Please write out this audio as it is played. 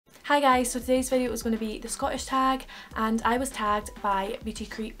Hi guys, so today's video is going to be the Scottish tag, and I was tagged by Beauty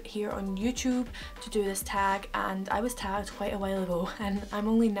Creep here on YouTube to do this tag, and I was tagged quite a while ago and I'm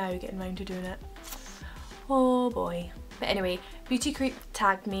only now getting round to doing it. Oh boy. But anyway, Beauty Creep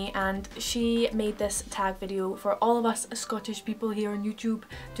tagged me and she made this tag video for all of us Scottish people here on YouTube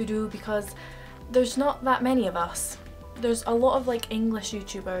to do because there's not that many of us. There's a lot of like English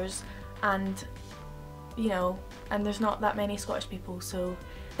YouTubers and you know, and there's not that many Scottish people, so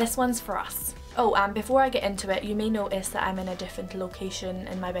this one's for us. Oh, and before I get into it, you may notice that I'm in a different location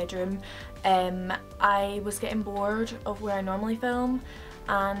in my bedroom. I was getting bored of where I normally film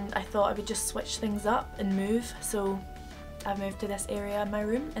and I thought I would just switch things up and move, so I've moved to this area in my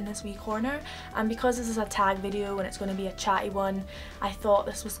room in this wee corner, and because this is a tag video and it's going to be a chatty one, I thought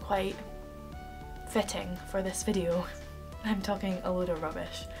this was quite fitting for this video. I'm talking a load of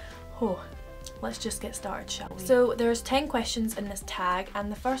rubbish. Oh. Let's just get started, shall we? So there's 10 questions in this tag,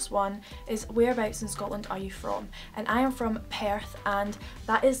 and the first one is whereabouts in Scotland are you from? And I am from Perth, and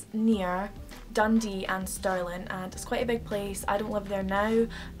that is near Dundee and Stirling, and it's quite a big place. I don't live there now,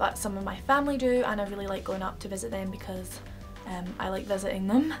 but some of my family do, and I really like going up to visit them because I like visiting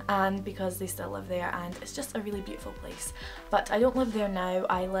them and because they still live there, and it's just a really beautiful place. But I don't live there now.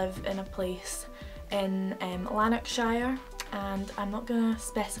 I live in a place in Lanarkshire, and I'm not gonna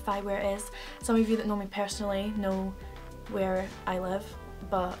specify where it is. Some of you that know me personally know where I live,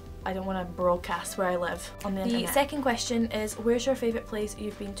 but I don't want to broadcast where I live on the internet. The second question is, where's your favourite place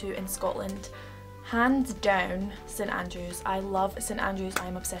you've been to in Scotland? Hands down, St Andrews. I love St Andrews,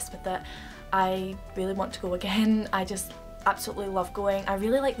 I'm obsessed with it. I really want to go again. I just absolutely love going. I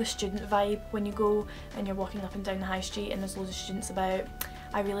really like the student vibe when you go and you're walking up and down the high street and there's loads of students about.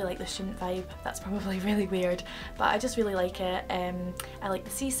 I really like the student vibe. That's probably really weird, but I just really like it. I like the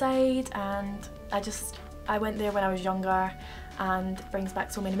seaside, and I went there when I was younger and it brings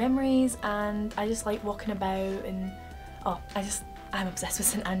back so many memories, and I just like walking about, and I'm obsessed with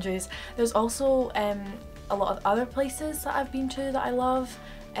St Andrews. There's also a lot of other places that I've been to that I love,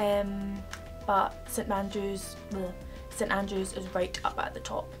 but St Andrews is right up at the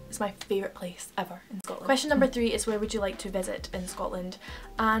top. It's my favourite place ever in Scotland. Question number 3 is, where would you like to visit in Scotland?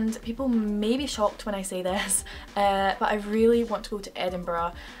 And people may be shocked when I say this, but I really want to go to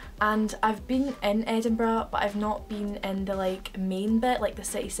Edinburgh. And I've been in Edinburgh, but I've not been in the like main bit, like the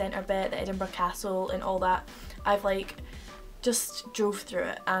city centre bit, the Edinburgh Castle and all that. I've like just drove through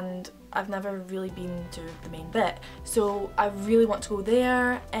it and I've never really been to the main bit. So I really want to go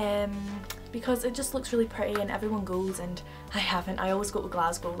there because it just looks really pretty and everyone goes, and I haven't. I always go to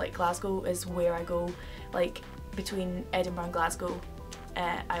Glasgow. Like Glasgow is where I go, like between Edinburgh and Glasgow.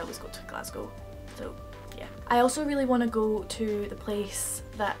 I always go to Glasgow. So yeah. I also really want to go to the place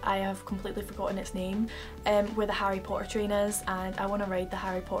that I have completely forgotten its name, where the Harry Potter train is, and I want to ride the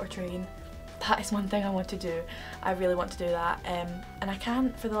Harry Potter train. That is one thing I want to do. I really want to do that, and I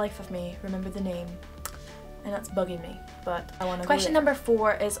can't for the life of me remember the name, and that's bugging me, but I want to go there. Question number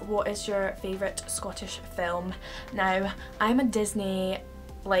 4 is, what is your favourite Scottish film? Now, I'm a Disney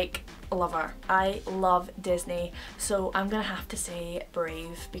like lover. I love Disney, so I'm gonna have to say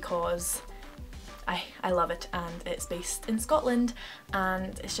Brave because I love it, and it's based in Scotland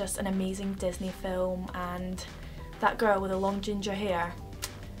and it's just an amazing Disney film, and that girl with the long ginger hair,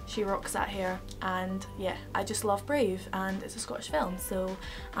 she rocks that hair, and yeah, I just love Brave, and it's a Scottish film, so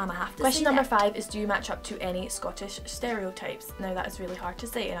I have to. Question number 5 is, do you match up to any Scottish stereotypes? Now that is really hard to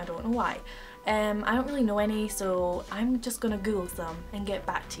say and I don't know why. I don't really know any, so I'm just gonna Google some and get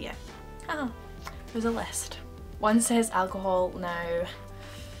back to you. There's a list. One says alcohol. Now,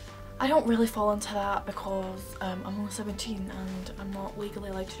 I don't really fall into that because I'm only 17 and I'm not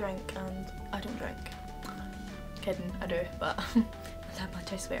legally allowed to drink, and I don't drink. Kidding, I do, but that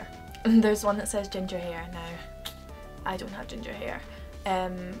much I swear. There's one that says ginger hair. Now, I don't have ginger hair.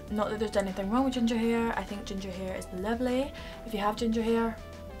 Not that there's anything wrong with ginger hair. I think ginger hair is lovely. If you have ginger hair,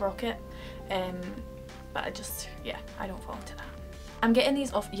 rock it. But I don't fall into that. I'm getting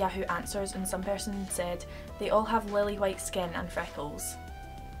these off Yahoo Answers, and some person said they all have lily white skin and freckles.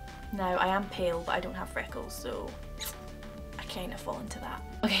 Now, I am pale, but I don't have freckles, so I kind of fall into that.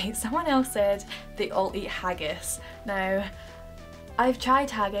 Okay, someone else said they all eat haggis. Now, I've tried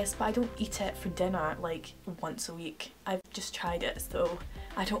haggis, but I don't eat it for dinner like once a week. I've just tried it, so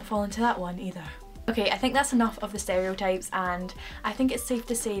I don't fall into that one either. Okay, I think that's enough of the stereotypes, and I think it's safe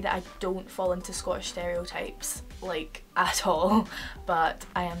to say that I don't fall into Scottish stereotypes, like, at all. But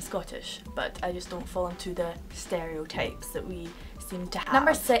I am Scottish, but I just don't fall into the stereotypes that we seem to have.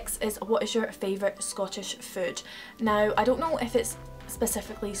 Number 6 is, what is your favourite Scottish food? Now, I don't know if it's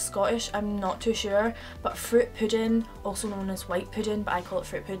specifically Scottish, I'm not too sure, but fruit pudding, also known as white pudding, but I call it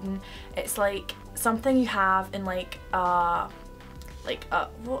fruit pudding. It's like something you have in like a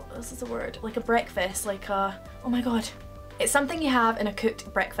what is the word? Like a breakfast, like a, oh my god. It's something you have in a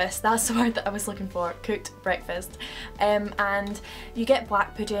cooked breakfast. That's the word that I was looking for, cooked breakfast. And you get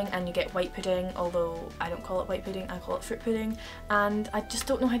black pudding and you get white pudding, although I don't call it white pudding, I call it fruit pudding. And I just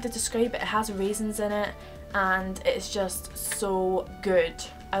don't know how to describe it. It has raisins in it and it's just so good.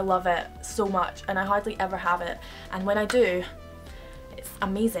 I love it so much and I hardly ever have it. And when I do, it's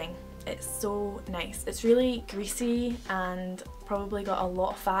amazing. It's so nice. It's really greasy and probably got a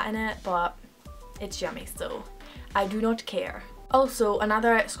lot of fat in it, but it's yummy, so I do not care. Also,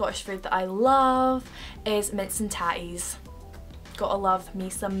 another Scottish food that I love is mince and tatties. Gotta love me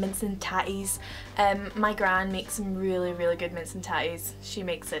some mince and tatties. My gran makes some really good mince and tatties. She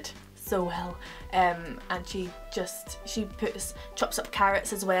makes it so well, and she chops up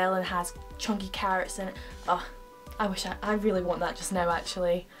carrots as well and has chunky carrots in it. Oh, I really want that just now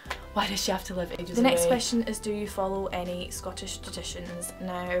actually. Why does she have to live ages away? The next question is, do you follow any Scottish traditions?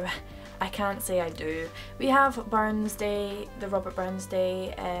 Now, I can't say I do. We have Burns Day, the Robert Burns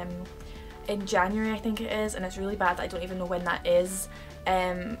Day, in January I think it is, and it's really bad that I don't even know when that is.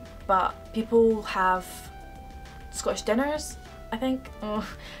 But people have Scottish dinners, I think,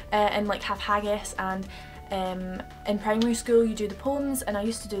 and like have haggis, and in primary school you do the poems, and I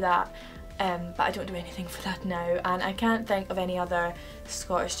used to do that. But I don't do anything for that now, and I can't think of any other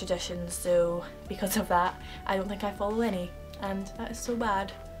Scottish traditions, so because of that I don't think I follow any, and that is so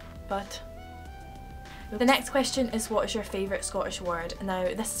bad. But the next question is, what is your favourite Scottish word? Now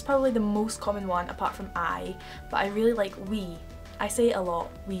this is probably the most common one apart from I, but I really like we. I say it a lot,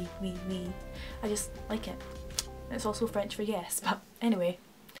 we. I just like it. And it's also French for yes, but anyway,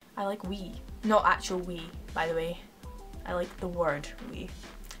 I like we. Not actual we, by the way. I like the word we.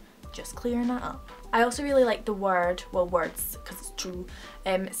 Just clearing that up. I also really like the word, well words, because it's true,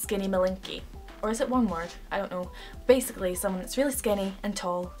 skinny malinky. Or is it one word? I don't know. Basically someone that's really skinny and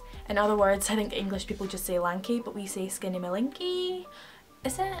tall. In other words, I think English people just say lanky, but we say skinny malinky.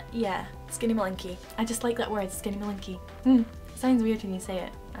 Is it? Yeah, skinny malinky. I just like that word, skinny malinky. Sounds weird when you say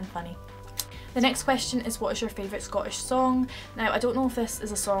it, and funny. The next question is, what is your favourite Scottish song? Now I don't know if this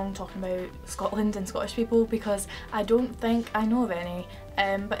is a song talking about Scotland and Scottish people, because I don't think I know of any,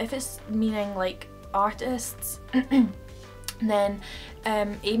 but if it's meaning like artists, then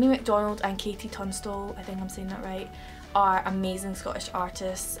Amy McDonald and Katie Tunstall, I think I'm saying that right, are amazing Scottish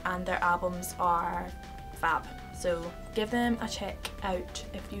artists and their albums are fab. So give them a check out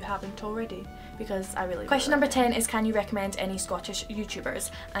if you haven't already, because I really Question number 10 is, can you recommend any Scottish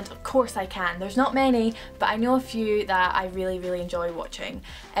YouTubers? And of course I can. There's not many, but I know a few that I really enjoy watching.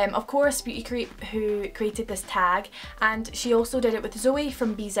 Of course Beauty Creep, who created this tag, and she also did it with Zoe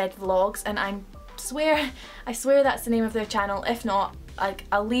from BZ Vlogs, and I swear that's the name of their channel. If not, like,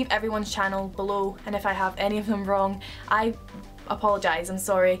 I'll leave everyone's channel below, and if I have any of them wrong, I apologise, I'm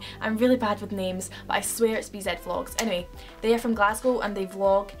sorry. I'm really bad with names, but I swear it's BZ Vlogs. Anyway, they are from Glasgow and they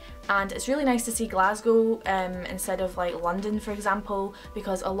vlog, and it's really nice to see Glasgow instead of like London, for example,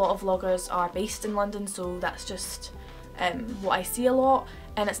 because a lot of vloggers are based in London, so that's just what I see a lot,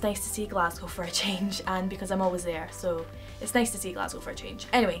 and it's nice to see Glasgow for a change, and because I'm always there, so it's nice to see Glasgow for a change.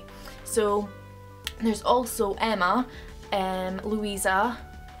 Anyway, so there's also Emma, Louisa.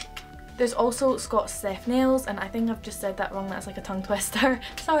 There's also Scott Steph Nails, and I think I've just said that wrong, that's like a tongue twister.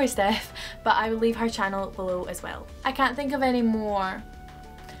 Sorry Steph, but I will leave her channel below as well. I can't think of any more.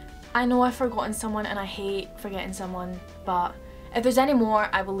 I know I've forgotten someone and I hate forgetting someone, but if there's any more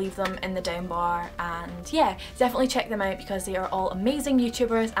I will leave them in the down bar, and yeah, definitely check them out because they are all amazing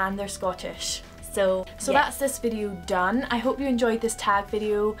YouTubers and they're Scottish. So yes. That's this video done. I hope you enjoyed this tag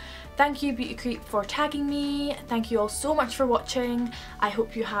video. Thank you Beauty Creep for tagging me. Thank you all so much for watching. I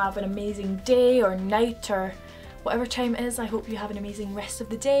hope you have an amazing day or night or whatever time it is. I hope you have an amazing rest of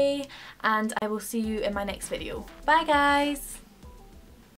the day, and I will see you in my next video. Bye guys!